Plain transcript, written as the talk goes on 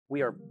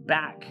We are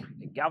back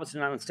at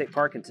Galveston Island State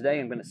Park, and today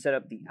I'm going to set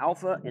up the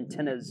Alpha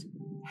Antenna's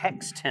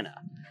Hextenna.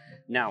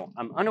 Now,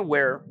 I'm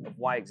unaware of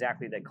why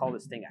exactly they call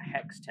this thing a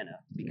Hextenna,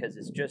 because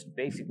it's just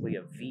basically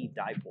a V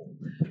dipole.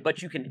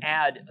 But you can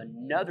add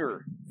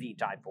another V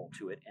dipole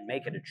to it and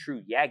make it a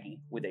true Yagi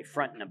with a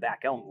front and a back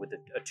element, with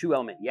a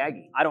two-element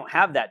Yagi. I don't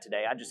have that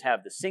today, I just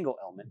have the single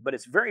element, but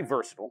it's very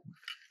versatile.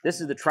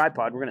 This is the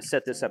tripod. We're going to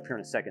set this up here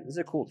in a second. This is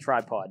a cool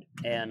tripod,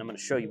 and I'm going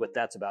to show you what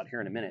that's about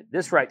here in a minute.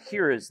 This right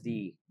here is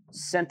the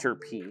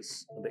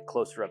centerpiece, a bit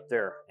closer up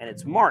there, and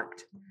it's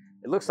marked.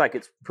 It looks like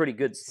it's pretty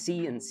good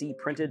CNC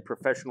printed,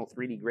 professional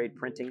 3D grade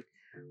printing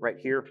right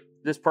here.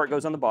 This part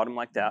goes on the bottom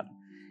like that,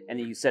 and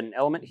then you set an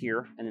element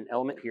here and an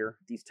element here,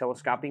 these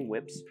telescoping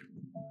whips,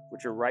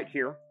 which are right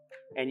here,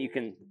 and you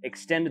can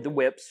extend the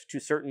whips to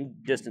certain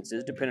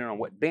distances depending on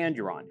what band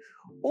you're on.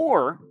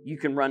 Or you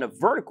can run a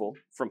vertical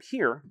from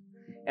here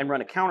and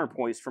run a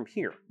counterpoise from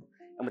here.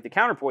 And with the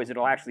counterpoise,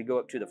 it'll actually go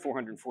up to the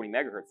 440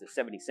 megahertz, the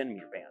 70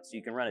 centimeter band. So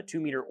you can run a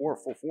 2 meter or a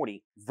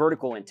 440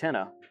 vertical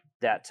antenna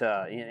that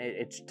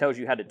it tells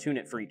you how to tune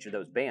it for each of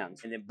those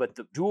bands. And then, but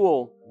the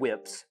dual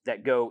whips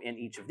that go in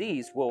each of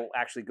these will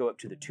actually go up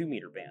to the 2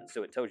 meter band.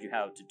 So it tells you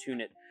how to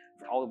tune it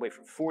all the way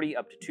from 40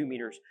 up to 2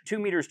 meters. 2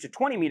 meters to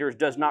 20 meters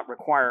does not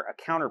require a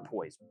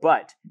counterpoise,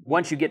 but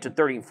once you get to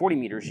 30 and 40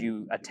 meters,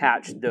 you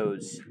attach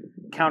those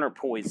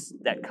counterpoise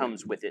that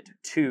comes with it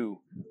to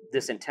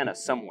this antenna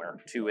somewhere.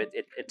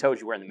 It tells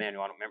you where in the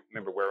manual. I don't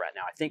remember where right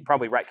now. I think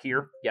probably right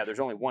here. Yeah,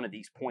 there's only one of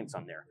these points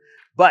on there.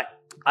 But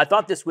I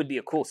thought this would be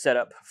a cool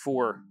setup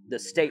for the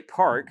state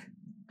park,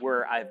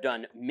 where I've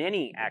done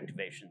many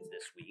activations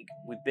this week.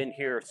 We've been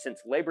here since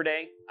Labor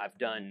Day. I've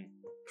done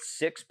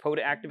 6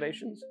 POTA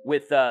activations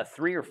with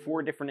 3 or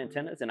 4 different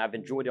antennas, and I've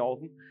enjoyed all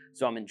of them.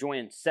 So I'm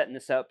enjoying setting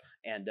this up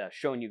and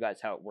showing you guys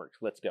how it works.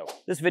 Let's go.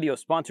 This video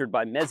is sponsored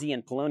by Mezzi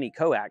and Poloni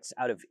Coax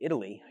out of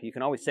Italy. You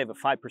can always save a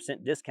 5%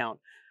 discount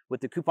with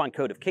the coupon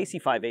code of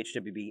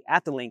KC5HWB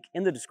at the link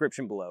in the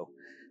description below.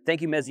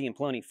 Thank you, Mezzi and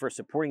Poloni, for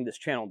supporting this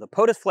channel. The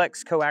POTA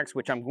Flex Coax,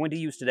 which I'm going to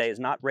use today, is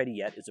not ready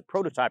yet. It's a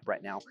prototype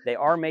right now. They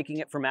are making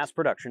it for mass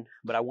production,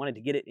 but I wanted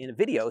to get it in a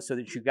video so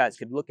that you guys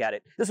could look at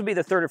it. This will be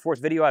the 3rd or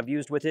 4th video I've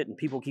used with it, and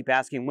people keep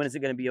asking, when is it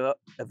going to be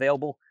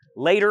available?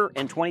 Later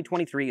in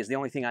 2023 is the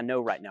only thing I know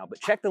right now, but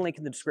check the link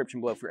in the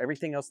description below for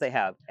everything else they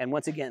have. And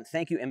once again,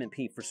 thank you,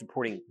 M&P, for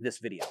supporting this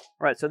video. All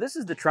right, so this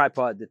is the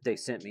tripod that they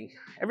sent me.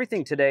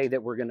 Everything today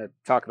that we're going to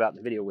talk about in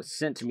the video was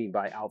sent to me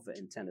by Alpha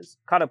Antennas.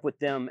 Caught up with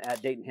them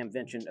at Dayton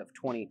Hamvention of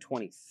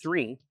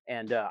 2023,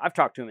 and I've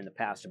talked to them in the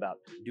past about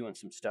doing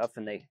some stuff,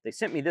 and they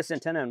sent me this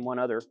antenna and one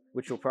other,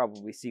 which you'll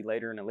probably see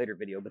later in a later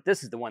video, but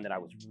this is the one that I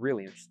was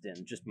really interested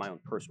in, just my own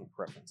personal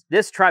preference.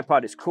 This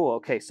tripod is cool.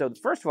 Okay, so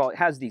first of all, it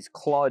has these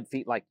clawed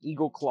feet, like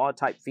eagle claw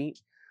type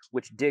feet,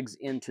 which digs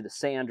into the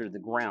sand or the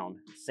ground.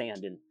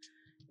 Sand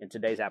in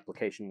today's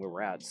application where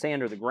we're at,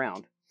 sand or the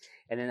ground.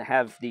 And then they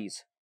have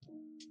these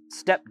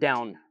step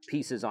down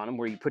pieces on them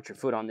where you put your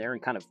foot on there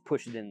and kind of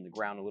push it in the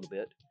ground a little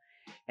bit.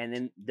 And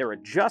then they're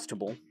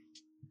adjustable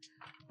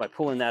by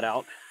pulling that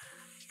out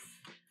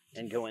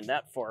and going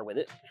that far with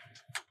it.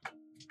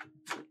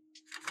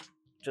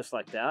 Just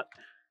like that.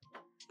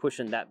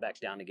 Pushing that back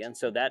down again.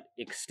 So that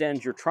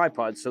extends your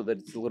tripod so that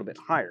it's a little bit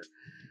higher.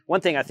 One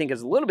thing I think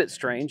is a little bit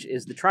strange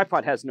is the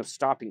tripod has no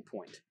stopping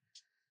point.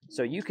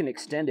 So you can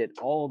extend it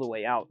all the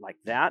way out like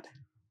that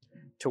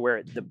to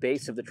where the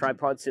base of the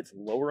tripod sits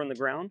lower on the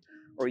ground,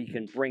 or you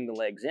can bring the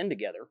legs in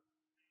together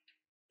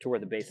to where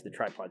the base of the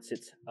tripod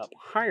sits up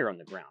higher on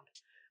the ground.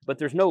 But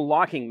there's no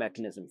locking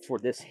mechanism for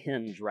this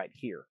hinge right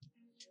here.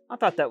 I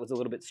thought that was a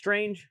little bit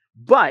strange,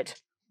 but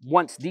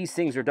once these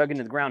things are dug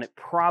into the ground, it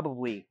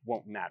probably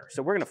won't matter.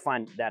 So we're going to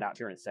find that out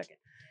here in a second.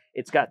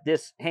 It's got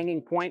this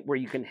hanging point where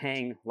you can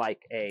hang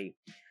like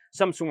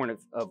some sort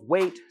of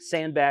weight,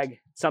 sandbag,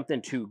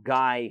 something to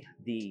guide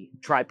the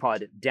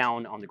tripod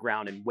down on the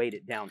ground and weight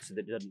it down so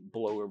that it doesn't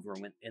blow over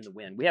in the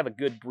wind. We have a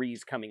good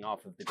breeze coming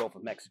off of the Gulf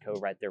of Mexico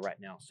right there right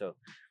now, so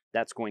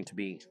that's going to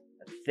be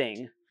a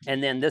thing.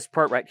 And then this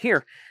part right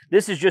here,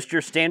 this is just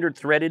your standard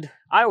threaded.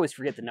 I always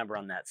forget the number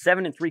on that.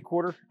 7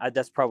 3/4.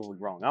 That's probably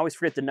wrong. I always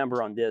forget the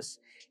number on this.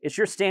 It's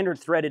your standard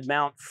threaded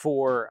mount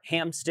for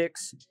ham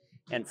sticks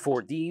and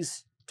for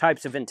these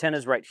types of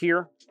antennas right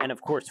here, and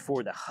of course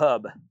for the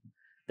hub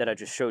that I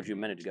just showed you a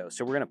minute ago.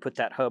 So we're going to put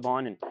that hub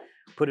on and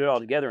put it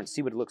all together and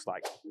see what it looks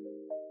like.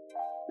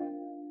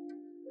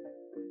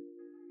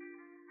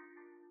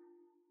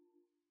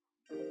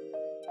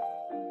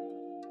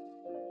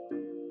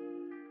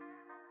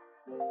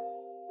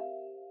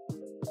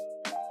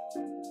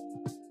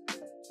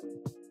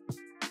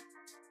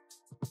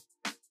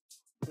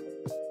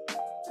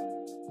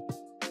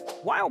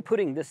 While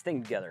putting this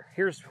thing together,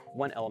 here's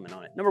one element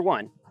on it. Number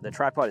one, the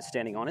tripod is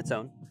standing on its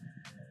own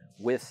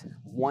with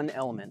one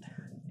element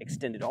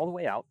extended all the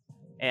way out.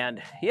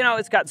 And, you know,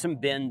 it's got some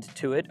bend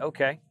to it,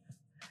 okay.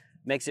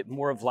 Makes it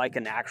more of like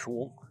an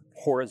actual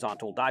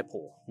horizontal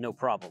dipole, no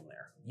problem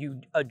there.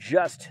 You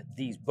adjust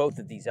both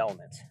of these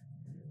elements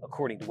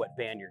according to what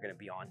band you're going to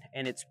be on.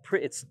 And it's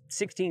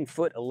 16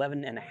 foot,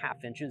 11 and a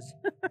half inches.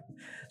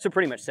 So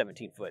pretty much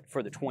 17 foot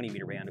for the 20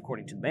 meter band,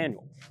 according to the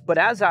manual. But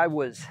as I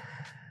was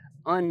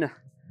undoing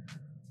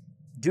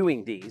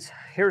these,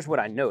 here's what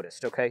I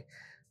noticed, okay?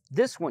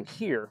 This one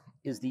here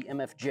is the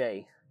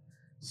MFJ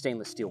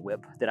stainless steel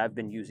whip that I've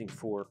been using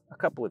for a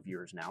couple of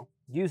years now.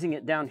 Using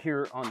it down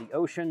here on the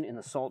ocean in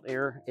the salt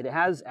air, it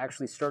has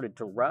actually started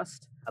to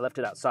rust. I left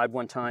it outside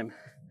one time,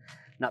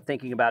 not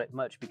thinking about it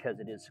much because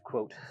it is,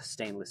 quote,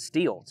 stainless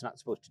steel. It's not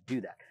supposed to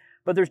do that.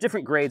 But there's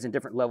different grades and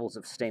different levels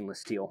of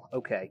stainless steel.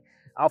 Okay,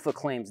 Alpha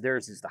claims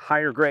theirs is the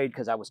higher grade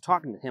because I was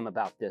talking to him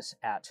about this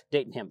at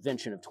Dayton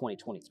Hamvention of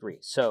 2023.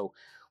 So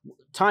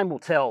time will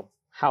tell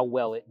how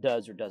well it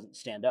does or doesn't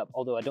stand up,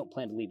 although I don't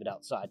plan to leave it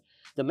outside.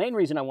 The main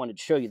reason I wanted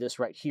to show you this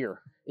right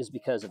here is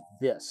because of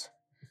this.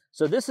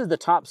 So this is the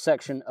top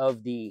section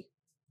of the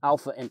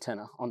Alpha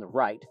antenna on the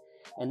right,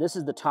 and this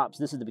is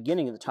the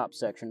beginning of the top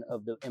section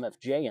of the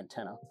MFJ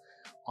antenna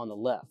on the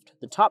left.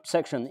 The top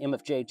section of the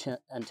MFJ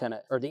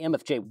antenna, or the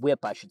MFJ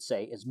whip, I should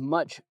say, is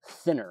much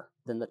thinner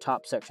than the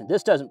top section.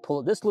 This doesn't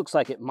pull, this looks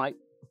like it might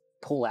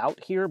pull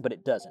out here, but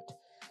it doesn't.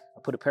 I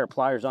put a pair of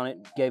pliers on it,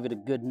 gave it a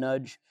good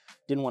nudge,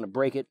 didn't want to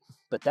break it,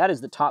 but that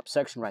is the top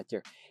section right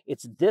there.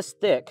 It's this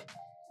thick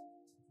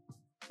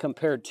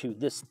compared to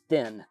this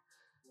thin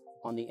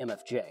on the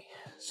MFJ.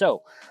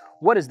 So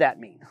what does that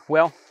mean?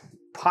 Well,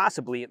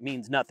 possibly it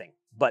means nothing,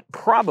 but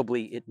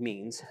probably it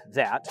means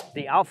that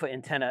the Alpha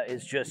antenna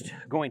is just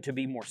going to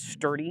be more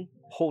sturdy,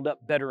 hold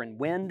up better in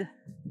wind,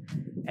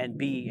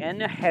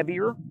 and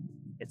heavier.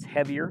 It's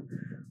heavier.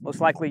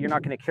 Most likely you're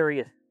not going to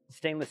carry a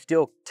stainless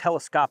steel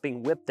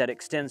telescoping whip that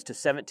extends to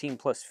 17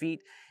 plus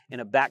feet in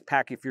a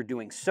backpack if you're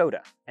doing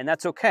SOTA. And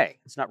that's okay.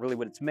 It's not really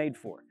what it's made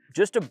for.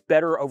 Just a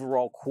better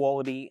overall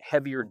quality,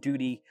 heavier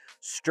duty,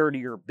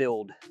 sturdier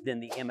build than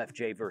the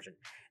MFJ version.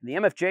 In the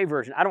MFJ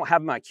version, I don't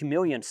have my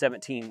Chameleon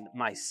 17,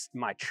 my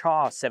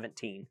Chaw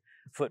 17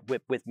 foot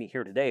whip with me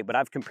here today, but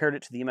I've compared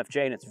it to the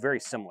MFJ and it's very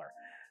similar.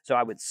 So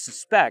I would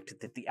suspect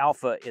that the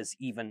Alpha is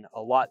even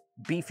a lot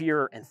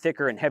beefier and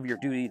thicker and heavier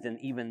duty than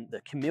even the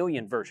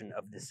Chameleon version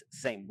of this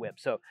same whip.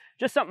 So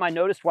just something I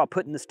noticed while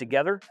putting this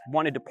together.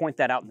 Wanted to point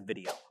that out in the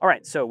video. All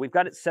right, so we've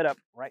got it set up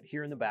right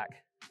here in the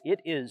back.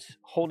 It is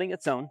holding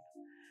its own.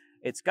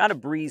 It's got a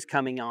breeze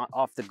coming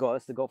off the Gulf.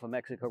 That's the Gulf of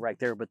Mexico right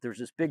there, but there's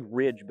this big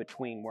ridge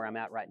between where I'm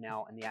at right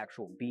now and the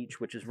actual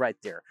beach, which is right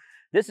there.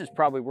 This is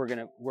probably where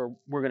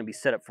we're gonna be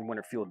set up for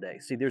winter field day.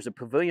 See, there's a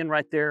pavilion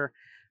right there,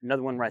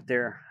 another one right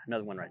there,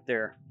 another one right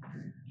there.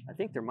 I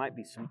think there might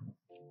be some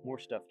more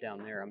stuff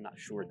down there. I'm not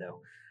sure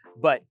though.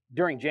 But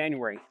during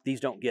January, these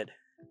don't get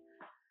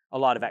a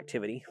lot of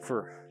activity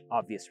for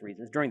obvious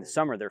reasons. During the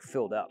summer, they're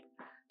filled up.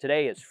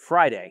 Today is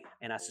Friday,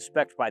 and I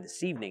suspect by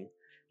this evening,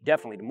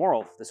 definitely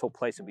tomorrow, this whole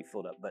place will be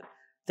filled up. But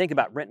think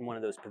about renting one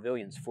of those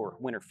pavilions for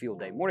winter field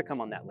day. More to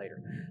come on that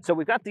later. So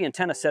we've got the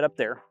antenna set up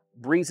there.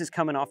 Breeze is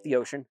coming off the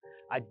ocean.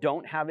 I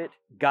don't have it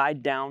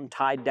guide down,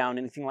 tied down,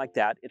 anything like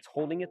that. It's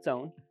holding its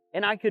own.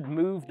 And I could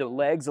move the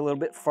legs a little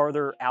bit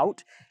farther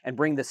out and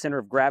bring the center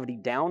of gravity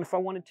down if I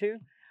wanted to.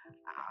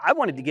 I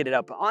wanted to get it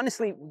up.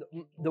 Honestly,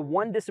 the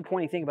one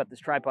disappointing thing about this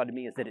tripod to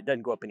me is that it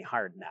doesn't go up any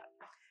higher than that.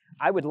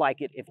 I would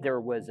like it if there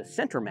was a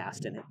center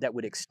mast in it that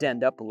would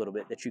extend up a little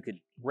bit, that you could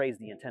raise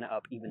the antenna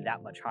up even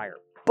that much higher.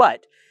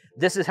 But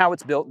this is how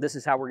it's built. This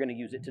is how we're going to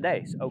use it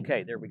today. So,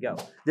 okay, there we go.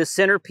 This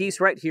center piece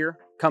right here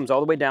comes all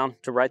the way down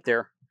to right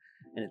there,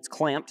 and it's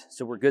clamped,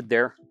 so we're good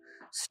there.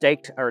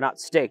 Staked, or not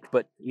staked,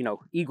 but, you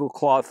know, eagle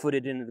claw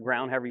footed into the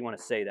ground, however you want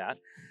to say that.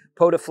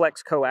 POTA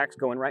Flex coax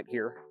going right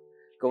here,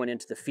 going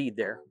into the feed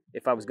there.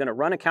 If I was going to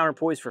run a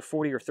counterpoise for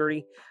 40 or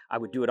 30, I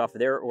would do it off of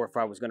there, or if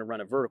I was going to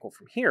run a vertical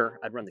from here,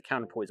 I'd run the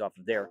counterpoise off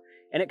of there.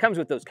 And it comes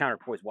with those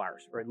counterpoise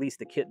wires, or at least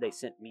the kit they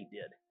sent me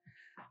did.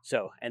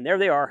 So, and there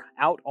they are,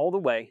 out all the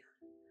way,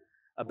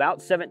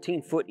 about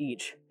 17 foot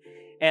each.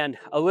 And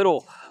a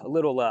little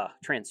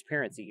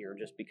transparency here,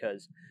 just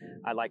because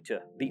I like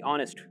to be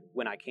honest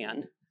when I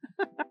can.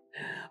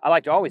 I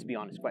like to always be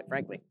honest, quite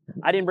frankly.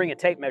 I didn't bring a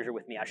tape measure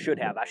with me. I should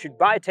have. I should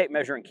buy a tape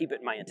measure and keep it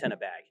in my antenna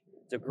bag.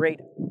 It's a great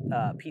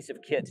piece of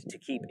kit to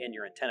keep in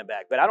your antenna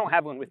bag, but I don't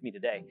have one with me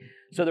today.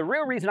 So the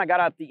real reason I got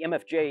out the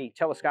MFJ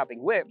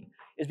telescoping whip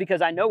is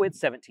because I know it's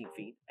 17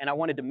 feet, and I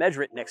wanted to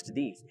measure it next to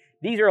these.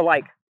 These are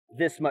like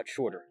this much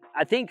shorter.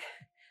 I think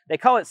they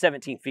call it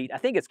 17 feet. I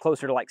think it's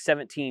closer to like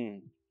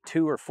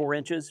 17.2 or 4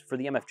 inches for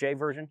the MFJ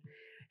version.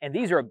 And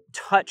these are a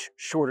touch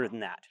shorter than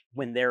that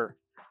when they're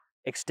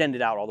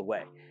extended out all the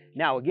way.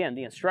 Now, again,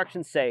 the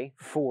instructions say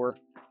for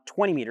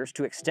 20 meters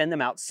to extend them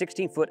out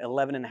 16 foot,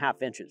 11 and a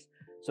half inches.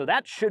 So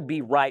that should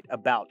be right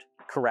about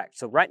correct.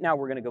 So right now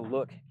we're gonna go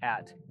look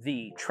at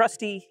the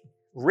trusty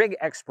Rig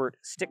Expert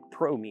Stick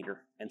Pro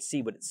meter and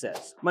see what it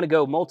says. I'm gonna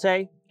go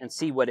multi and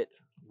see what it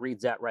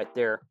reads at right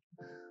there.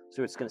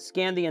 So it's gonna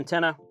scan the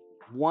antenna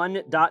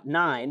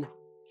 1.9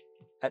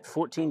 at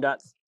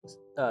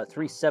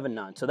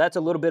 14.379. So that's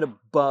a little bit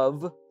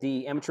above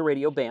the amateur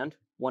radio band,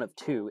 1 of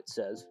 2 it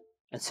says.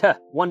 It's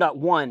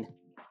 1.1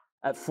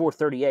 at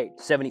 438,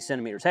 70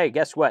 centimeters. Hey,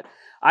 guess what?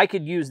 I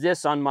could use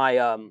this on my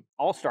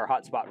All-Star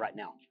hotspot right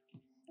now,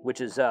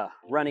 which is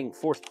running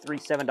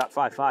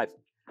 437.55.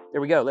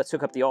 There we go. Let's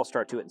hook up the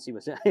All-Star to it and see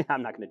what's in.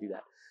 I'm not going to do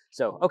that.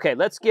 So, okay,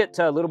 let's get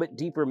a little bit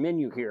deeper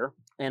menu here,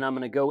 and I'm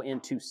going to go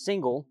into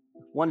single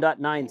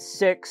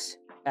 1.96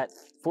 at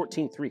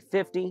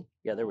 14,350.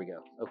 Yeah, there we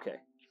go. Okay,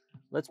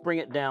 let's bring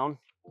it down.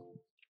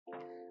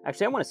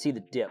 Actually, I want to see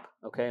the dip.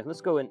 Okay,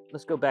 let's go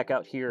back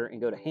out here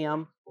and go to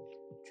ham.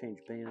 Change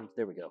bands.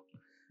 There we go.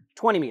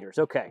 20 meters.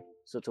 Okay,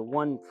 so it's a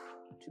 2.1.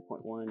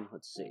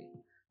 Let's see.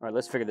 All right,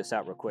 let's figure this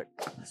out real quick.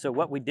 So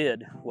what we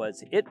did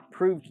was it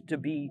proved to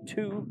be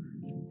too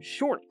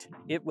short.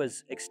 It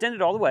was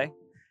extended all the way,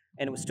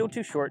 and it was still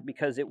too short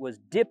because it was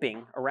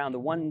dipping around the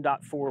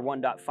 1.4,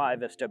 1.5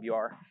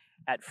 SWR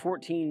at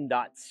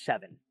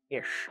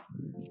 14.7-ish.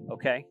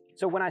 Okay,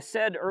 so when I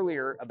said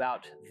earlier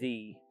about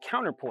the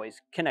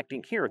counterpoise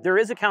connecting here, there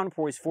is a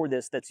counterpoise for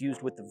this that's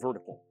used with the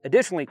vertical.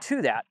 Additionally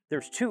to that,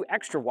 there's 2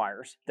 extra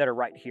wires that are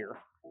right here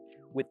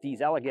with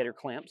these alligator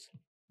clamps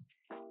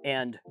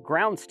and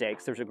ground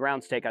stakes. There's a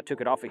ground stake. I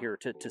took it off of here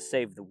to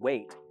save the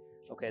weight.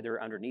 Okay,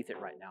 they're underneath it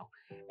right now.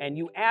 And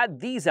you add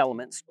these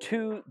elements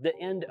to the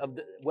end of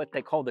what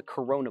they call the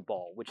corona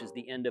ball, which is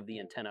the end of the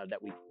antenna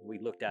that we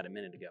looked at a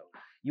minute ago.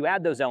 You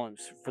add those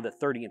elements for the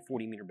 30 and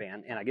 40 meter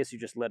band, and I guess you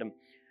just let them,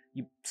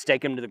 you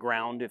stake them to the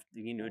ground, if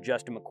you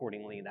adjust them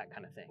accordingly, that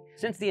kind of thing.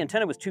 Since the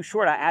antenna was too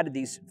short, I added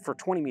these for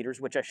 20 meters,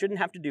 which I shouldn't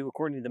have to do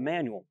according to the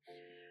manual.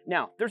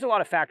 Now, there's a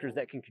lot of factors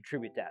that can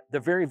contribute that. The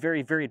very,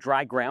 very, very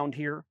dry ground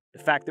here,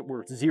 the fact that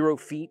we're 0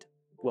 feet,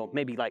 well,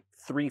 maybe like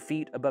 3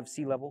 feet above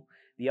sea level.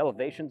 The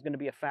elevation is going to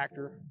be a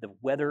factor. The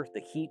weather,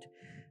 the heat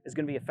is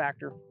going to be a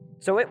factor.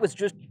 So it was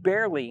just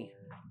barely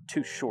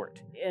too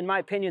short. In my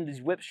opinion,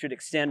 these whips should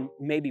extend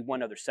maybe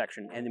one other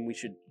section, and then we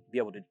should be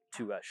able to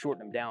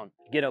shorten them down,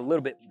 get a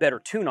little bit better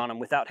tune on them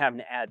without having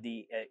to add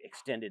the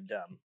extended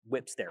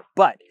whips there.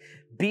 But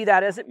be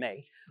that as it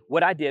may,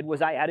 what I did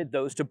was I added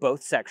those to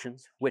both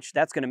sections, which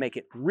that's going to make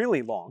it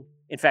really long.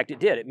 In fact, it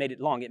did. It made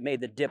it long. It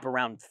made the dip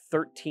around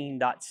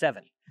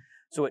 13.7.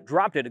 So it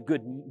dropped at a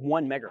good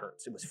 1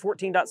 megahertz. It was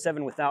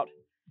 14.7 without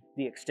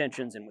the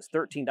extensions and was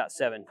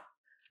 13.7.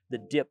 The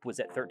dip was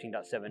at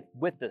 13.7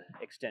 with the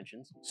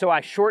extensions. So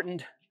I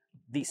shortened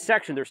the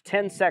section. There's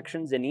 10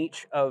 sections in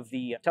each of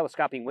the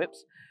telescoping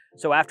whips.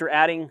 So after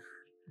adding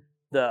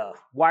the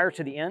wire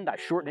to the end, I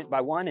shortened it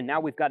by 1, and now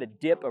we've got a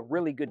dip, a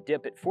really good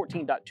dip at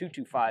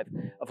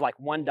 14.225 of like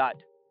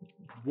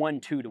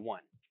 1.12 to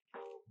 1.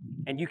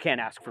 And you can't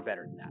ask for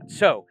better than that.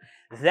 So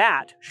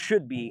that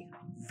should be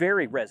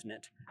very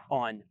resonant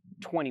on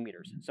 20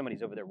 meters.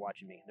 Somebody's over there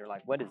watching me. They're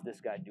like, what is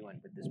this guy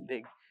doing with this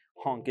big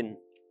honking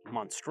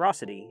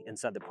monstrosity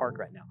inside the park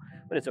right now?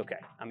 But it's okay.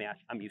 I mean,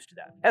 I'm used to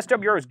that.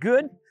 SWR is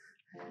good,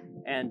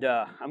 and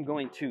I'm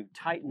going to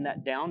tighten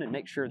that down and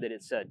make sure that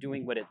it's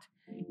doing what it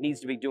needs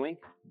to be doing.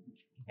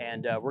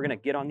 And we're going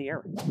to get on the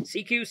air.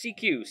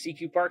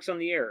 CQ Parks on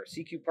the air.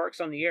 CQ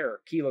Parks on the air.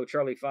 Kilo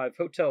Charlie 5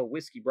 Hotel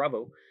Whiskey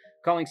Bravo.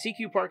 Calling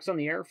CQ Parks on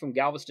the air from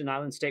Galveston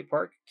Island State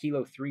Park.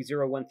 Kilo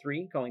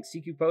 3013. Calling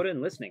CQ POTA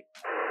and listening.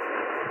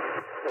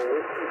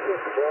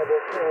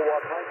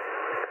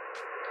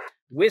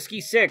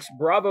 Whiskey 6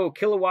 Bravo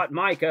Kilowatt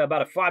Mike,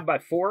 about a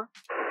 5x4.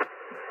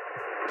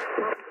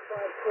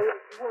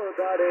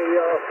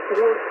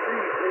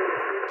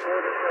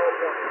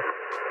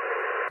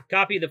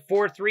 Copy the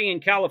 4-3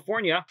 in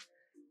California.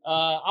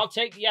 I'll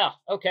take, yeah,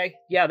 okay.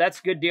 Yeah, that's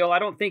a good deal. I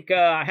don't think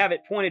I have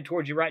it pointed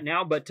towards you right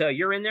now, but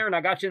you're in there and I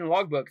got you in the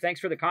logbook.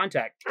 Thanks for the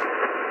contact. All right,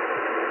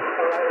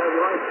 I'd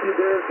like you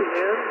there at the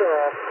end.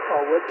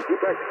 I'll let you get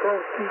back to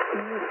calling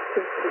CQ.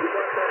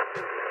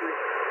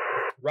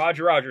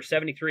 Roger, Roger,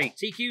 73.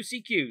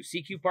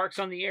 CQ Parks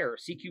on the air.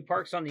 CQ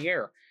Parks on the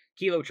air.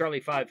 Kilo Charlie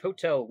 5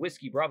 Hotel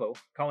Whiskey Bravo.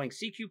 Calling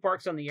CQ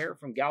Parks on the air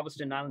from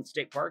Galveston Island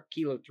State Park.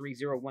 Kilo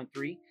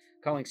 3013.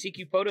 Calling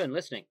CQ POTA and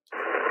listening.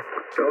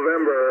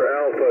 November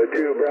Alpha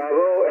 2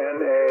 Bravo,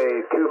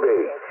 NA 2B.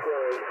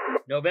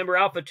 November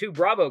Alpha 2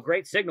 Bravo,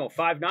 great signal.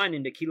 5-9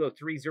 into Kilo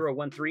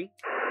 3013.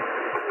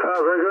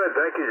 Very good,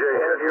 thank you, Jay.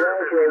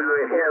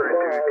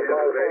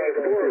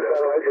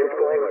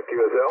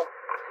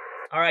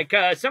 All right,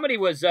 somebody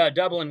was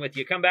doubling with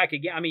you. Come back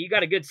again. I mean, you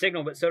got a good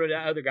signal, but so did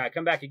that other guy.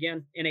 Come back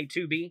again, NA2B.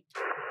 Okay,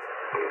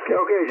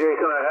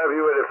 Jason, I have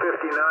you at a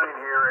 59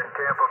 here in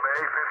Tampa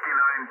Bay.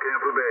 59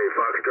 Tampa Bay,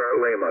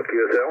 Foxtrot Lima,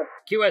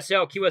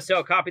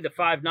 QSL, copy the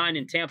 5-9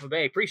 in Tampa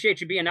Bay.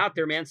 Appreciate you being out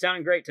there, man.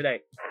 Sounding great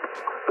today.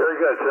 Very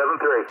good,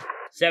 73.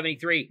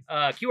 73.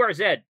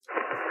 QRZ.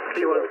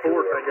 Kilo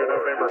 4, Tango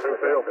November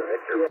Hotel.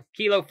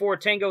 Kilo 4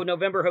 Tango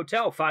November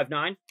Hotel,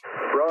 5-9.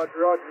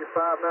 Roger, you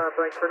 5-9.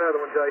 Thanks for another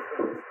one,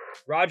 Jason.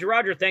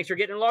 Roger, thanks for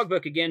getting a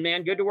logbook again,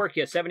 man. Good to work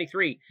you.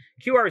 73.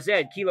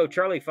 QRZ, Kilo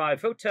Charlie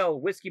 5 Hotel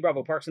Whiskey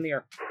Bravo, Parks in the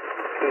air.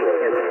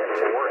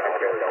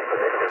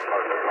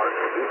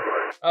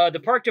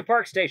 The Park to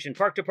Park station.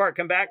 Park to Park,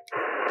 come back.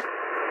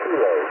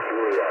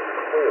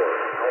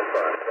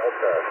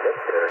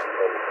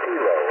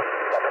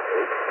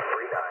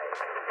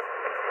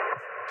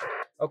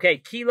 Okay,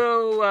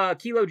 Kilo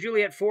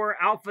Juliet 4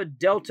 Alpha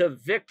Delta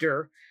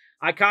Victor.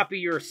 I copy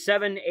your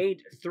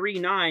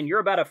 7839. You're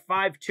about a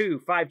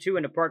 5'2"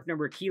 into park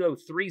number Kilo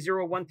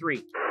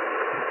 3013.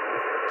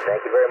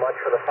 Thank you very much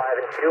for the 5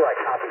 and 2. I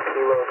copy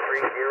Kilo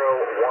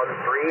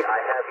 3013. I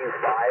have you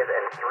 5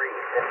 and 3.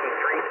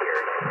 53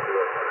 here.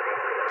 Kilo 30.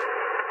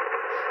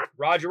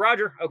 Roger,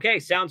 Roger. Okay,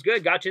 sounds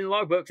good. Got you in the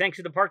logbook. Thanks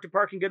for the park to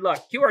park and good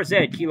luck.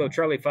 QRZ, Kilo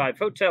Charlie 5,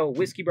 Hotel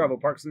Whiskey Bravo,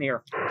 parks in the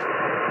air.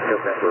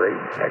 November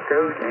 8,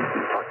 Echo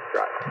Yankee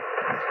Foxtrot.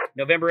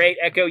 November 8,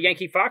 Echo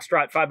Yankee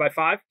Foxtrot,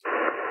 5x5.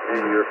 And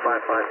you're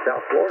 5-5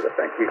 South Florida.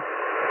 Thank you.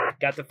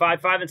 Got the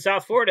 5-5 in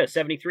South Florida,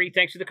 73.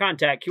 Thanks for the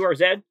contact.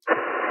 QRZ.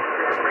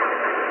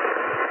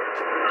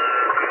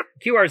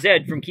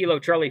 QRZ from Kilo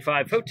Charlie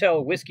 5,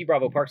 Hotel Whiskey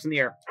Bravo, parks in the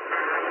air.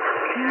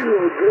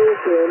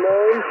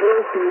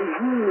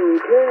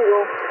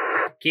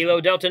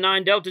 Kilo Delta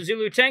 9 Delta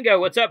Zulu Tango.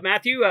 What's up,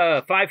 Matthew?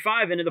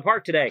 5-5 into the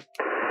park today.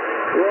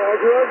 Yeah,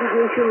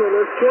 graduation, and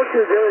let's check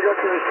it. There, I got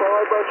the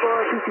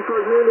 5x5,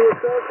 65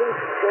 minutes,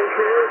 thanks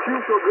for your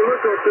so good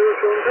luck out there,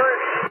 so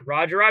great.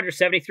 Roger, Roger,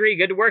 73.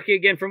 Good to work you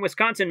again from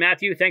Wisconsin,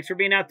 Matthew. Thanks for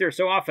being out there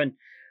so often.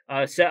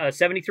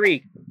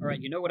 73. All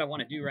right, you know what I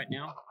want to do right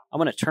now? I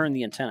want to turn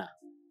the antenna,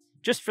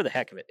 just for the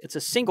heck of it. It's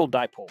a single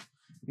dipole.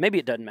 Maybe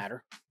it doesn't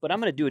matter, but I'm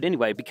going to do it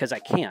anyway because I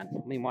can.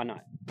 I mean, why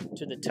not?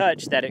 To the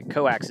touch, that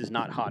coax is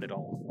not hot at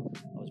all.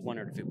 I was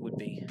wondering if it would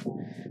be.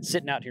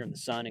 Sitting out here in the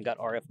sun and got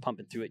RF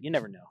pumping through it. You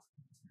never know.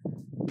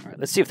 All right,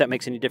 let's see if that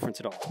makes any difference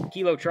at all.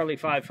 Kilo Charlie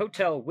 5,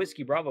 Hotel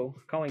Whiskey Bravo,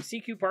 calling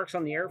CQ Parks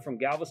on the air from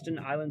Galveston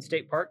Island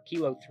State Park,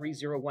 Kilo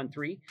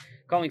 3013.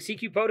 Calling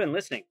CQ POTA and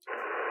listening.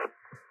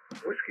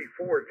 Whiskey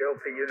 4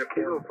 Delta Uniform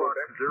Kilo Fox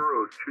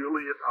 0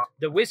 Juliet.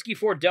 The Whiskey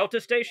 4 Delta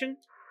station.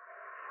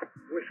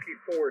 Whiskey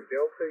 4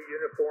 Delta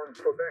Uniform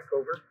Quebec,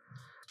 over.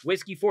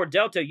 Whiskey 4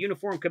 Delta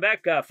Uniform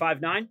Quebec, 5-9.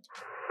 5-9 in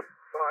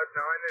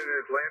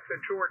Atlanta,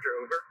 Georgia,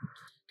 over.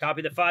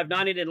 Copy the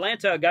 5-9 in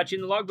Atlanta. Got you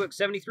in the logbook,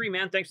 73,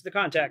 man. Thanks for the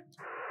contact.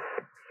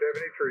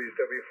 73 is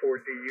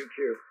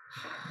W4DUQ.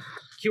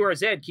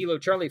 QRZ, Kilo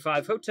Charlie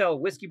 5, Hotel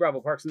Whiskey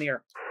Bravo, parks in the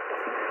air.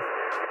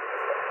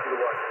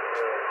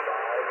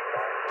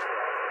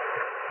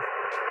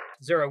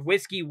 Is there a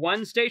Whiskey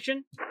 1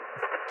 station?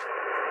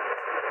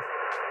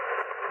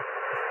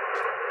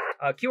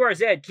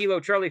 QRZ, Kilo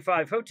Charlie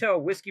 5,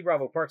 Hotel Whiskey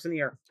Bravo, parks in the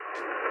air.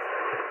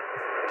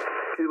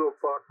 Kilo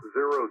Fox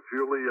 0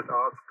 Juliet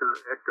Oscar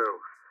Echo.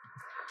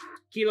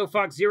 Kilo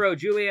Fox 0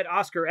 Juliet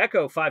Oscar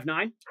Echo,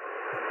 5-9.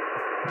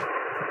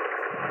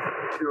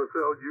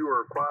 QSL, you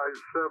are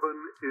 5-7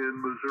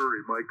 in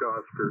Missouri, Mike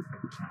Oscar.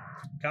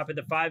 Copy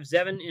the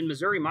 5-7 in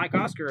Missouri, Mike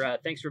Oscar.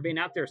 Thanks for being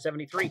out there,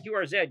 73.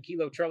 QRZ,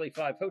 Kilo Charlie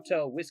 5,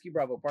 Hotel Whiskey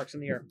Bravo, parks in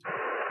the air.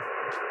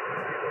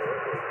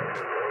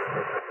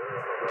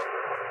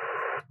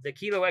 The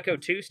Kilo Echo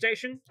 2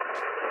 station.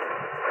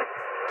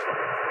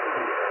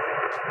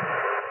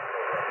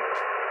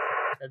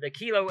 The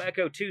Kilo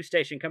Echo 2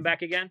 station. Come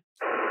back again.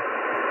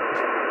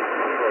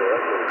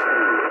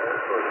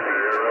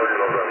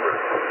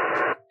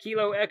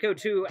 Kilo Echo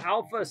 2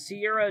 Alpha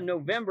Sierra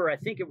November, I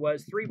think it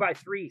was,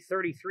 3x3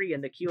 33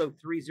 and the Kilo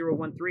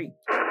 3013.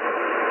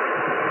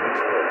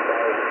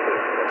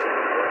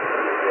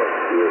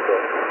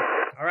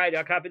 All right,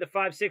 I'll copy the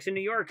 5-6 in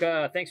New York.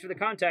 Thanks for the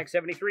contact,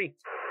 73.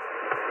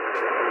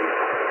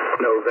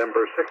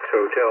 November 6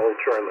 Hotel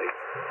Charlie.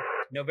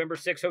 November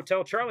 6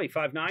 Hotel Charlie,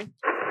 5-9.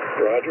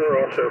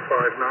 Roger, also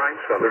 5-9,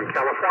 Southern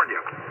California.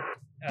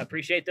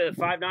 Appreciate the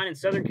 5-9 in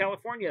Southern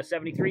California,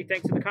 73.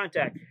 Thanks for the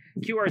contact.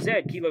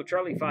 QRZ, Kilo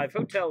Charlie 5,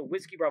 Hotel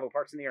Whiskey Bravo,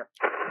 parks in the air.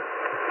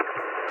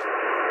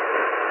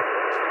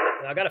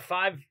 I got a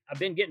 5. I've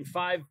been getting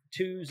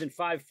 5.2s and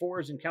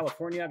 5.4s in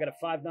California. I got a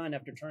 5.9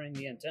 after turning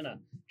the antenna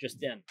just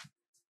then.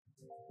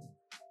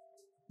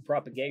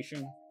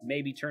 Propagation,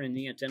 maybe turning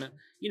the antenna.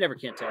 You never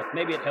can tell.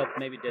 Maybe it helped,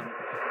 maybe it didn't.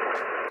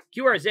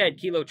 QRZ,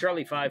 Kilo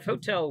Charlie 5,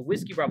 Hotel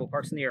Whiskey Bravo,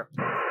 parks in the air.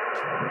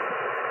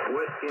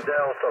 Whiskey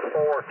Delta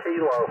 4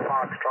 Kilo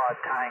Foxtrot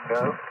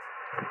Tango.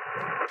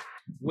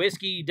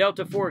 Whiskey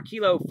Delta 4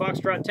 Kilo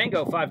Foxtrot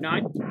Tango,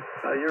 5-9.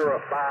 You're a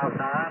 5-9,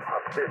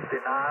 a 59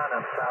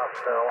 in South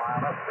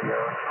Carolina,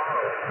 Sierra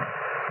Charlie.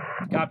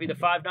 Copy the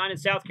 5-9 in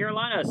South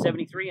Carolina,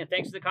 73, and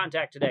thanks for the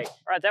contact today. All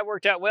right, that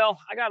worked out well.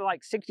 I got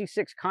like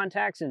 66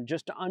 contacts in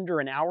just under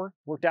an hour.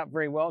 Worked out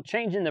very well.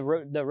 Changing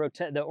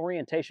the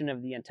orientation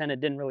of the antenna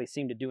didn't really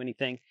seem to do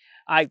anything.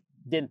 I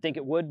didn't think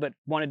it would, but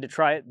wanted to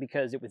try it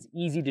because it was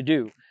easy to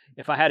do.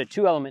 If I had a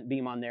 2-element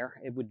beam on there,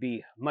 it would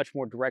be much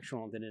more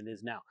directional than it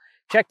is now.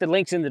 Check the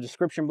links in the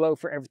description below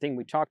for everything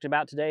we talked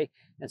about today.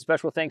 And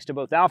special thanks to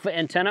both Alpha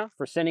Antenna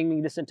for sending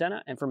me this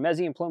antenna and for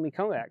Mezzi and Plomi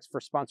Coax for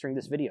sponsoring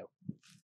this video.